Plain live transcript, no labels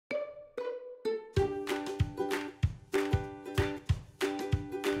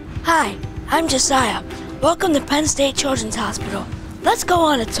Hi, I'm Josiah. Welcome to Penn State Children's Hospital. Let's go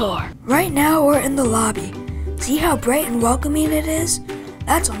on a tour. Right now we're in the lobby. See how bright and welcoming it is?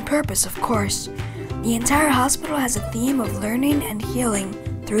 That's on purpose, of course. The entire hospital has a theme of learning and healing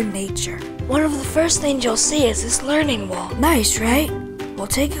through nature. One of the first things you'll see is this learning wall. Nice, right? We'll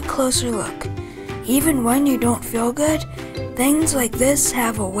take a closer look. Even when you don't feel good, things like this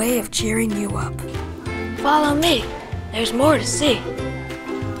have a way of cheering you up. Follow me. There's more to see.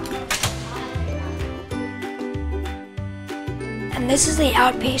 And this is the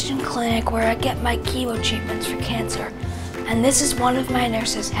outpatient clinic where I get my chemo treatments for cancer. And this is one of my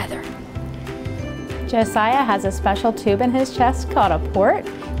nurses, Heather. Josiah has a special tube in his chest called a port.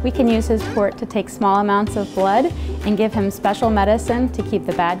 We can use his port to take small amounts of blood and give him special medicine to keep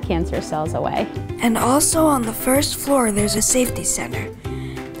the bad cancer cells away. And also on the first floor, there's a safety center.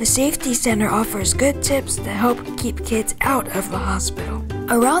 The safety center offers good tips to help keep kids out of the hospital.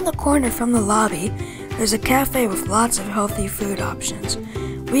 Around the corner from the lobby, there's a cafe with lots of healthy food options.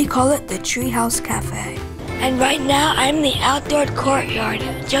 We call it the Treehouse Cafe. And right now, I'm in the outdoor courtyard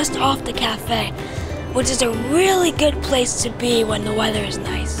just off the cafe, which is a really good place to be when the weather is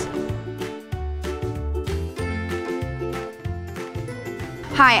nice.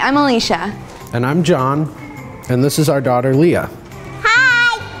 Hi, I'm Alicia. And I'm John, and this is our daughter, Leah.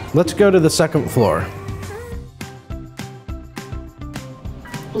 Hi! Let's go to the second floor.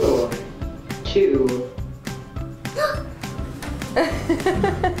 Floor 2.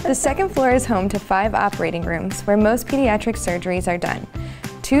 The second floor is home to 5 operating rooms where most pediatric surgeries are done,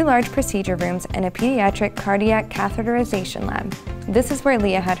 2 large procedure rooms, and a pediatric cardiac catheterization lab. This is where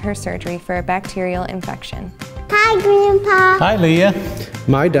Leah had her surgery for a bacterial infection. Hi, Grandpa. Hi, Leah.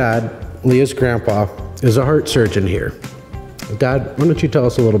 My dad, Leah's grandpa, is a heart surgeon here. Dad, why don't you tell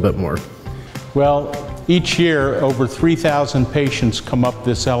us a little bit more? Well, each year over 3,000 patients come up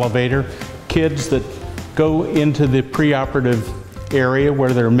this elevator, kids that go into the preoperative area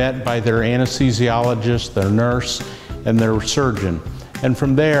where they're met by their anesthesiologist, their nurse, and their surgeon. And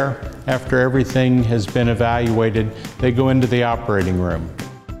from there, after everything has been evaluated, they go into the operating room.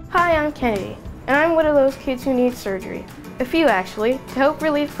 Hi, I'm Kennedy, and I'm one of those kids who need surgery. A few, actually, to help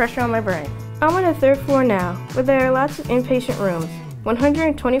relieve pressure on my brain. I'm on the 3rd floor now, where there are lots of inpatient rooms,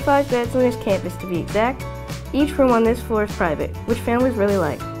 125 beds on this campus to be exact. Each room on this floor is private, which families really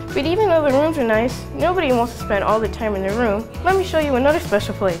like. But even though the rooms are nice, nobody wants to spend all their time in their room. Let me show you another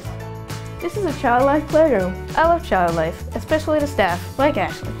special place. This is a Child Life playroom. I love Child Life, especially the staff, like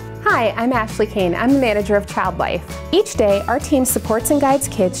Ashley. Hi, I'm Ashley Kane. I'm the manager of Child Life. Each day, our team supports and guides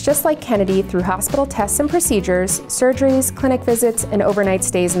kids just like Kennedy through hospital tests and procedures, surgeries, clinic visits, and overnight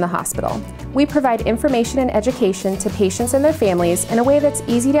stays in the hospital. We provide information and education to patients and their families in a way that's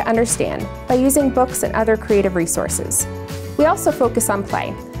easy to understand by using books and other creative resources. We also focus on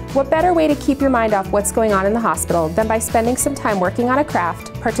play. What better way to keep your mind off what's going on in the hospital than by spending some time working on a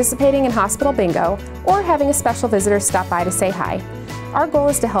craft, participating in hospital bingo, or having a special visitor stop by to say hi. Our goal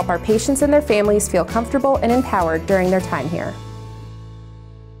is to help our patients and their families feel comfortable and empowered during their time here.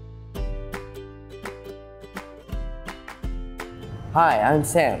 Hi, I'm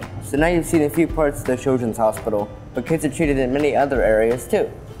Sam. So now you've seen a few parts of the Children's Hospital, but kids are treated in many other areas too.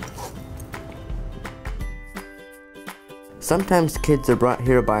 Sometimes kids are brought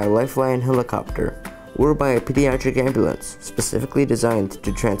here by a Lifeline helicopter or by a pediatric ambulance specifically designed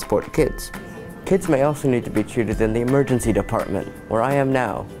to transport kids. Kids may also need to be treated in the emergency department, where I am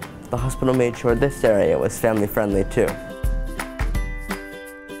now. The hospital made sure this area was family friendly too.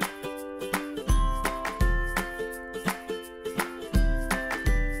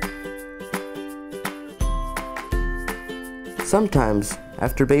 Sometimes,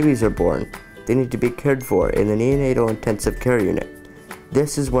 after babies are born, they need to be cared for in the neonatal intensive care unit.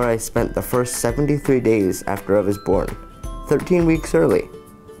 This is where I spent the first 73 days after I was born, 13 weeks early.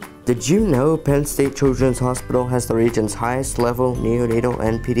 Did you know Penn State Children's Hospital has the region's highest level neonatal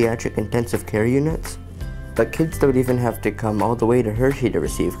and pediatric intensive care units? But kids don't even have to come all the way to Hershey to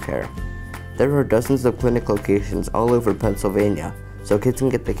receive care. There are dozens of clinic locations all over Pennsylvania, so kids can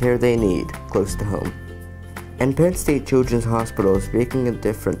get the care they need close to home. And Penn State Children's Hospital is making a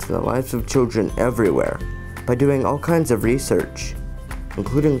difference in the lives of children everywhere by doing all kinds of research,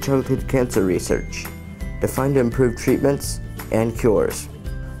 including childhood cancer research, to find improved treatments and cures.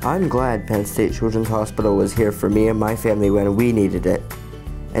 I'm glad Penn State Children's Hospital was here for me and my family when we needed it.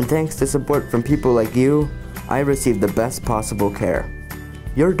 And thanks to support from people like you, I received the best possible care.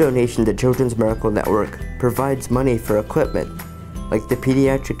 Your donation to Children's Miracle Network provides money for equipment, like the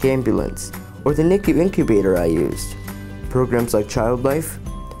pediatric ambulance or the NICU incubator I used, programs like Child Life,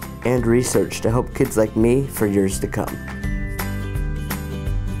 and research to help kids like me for years to come.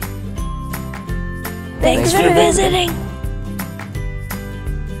 Thanks for visiting.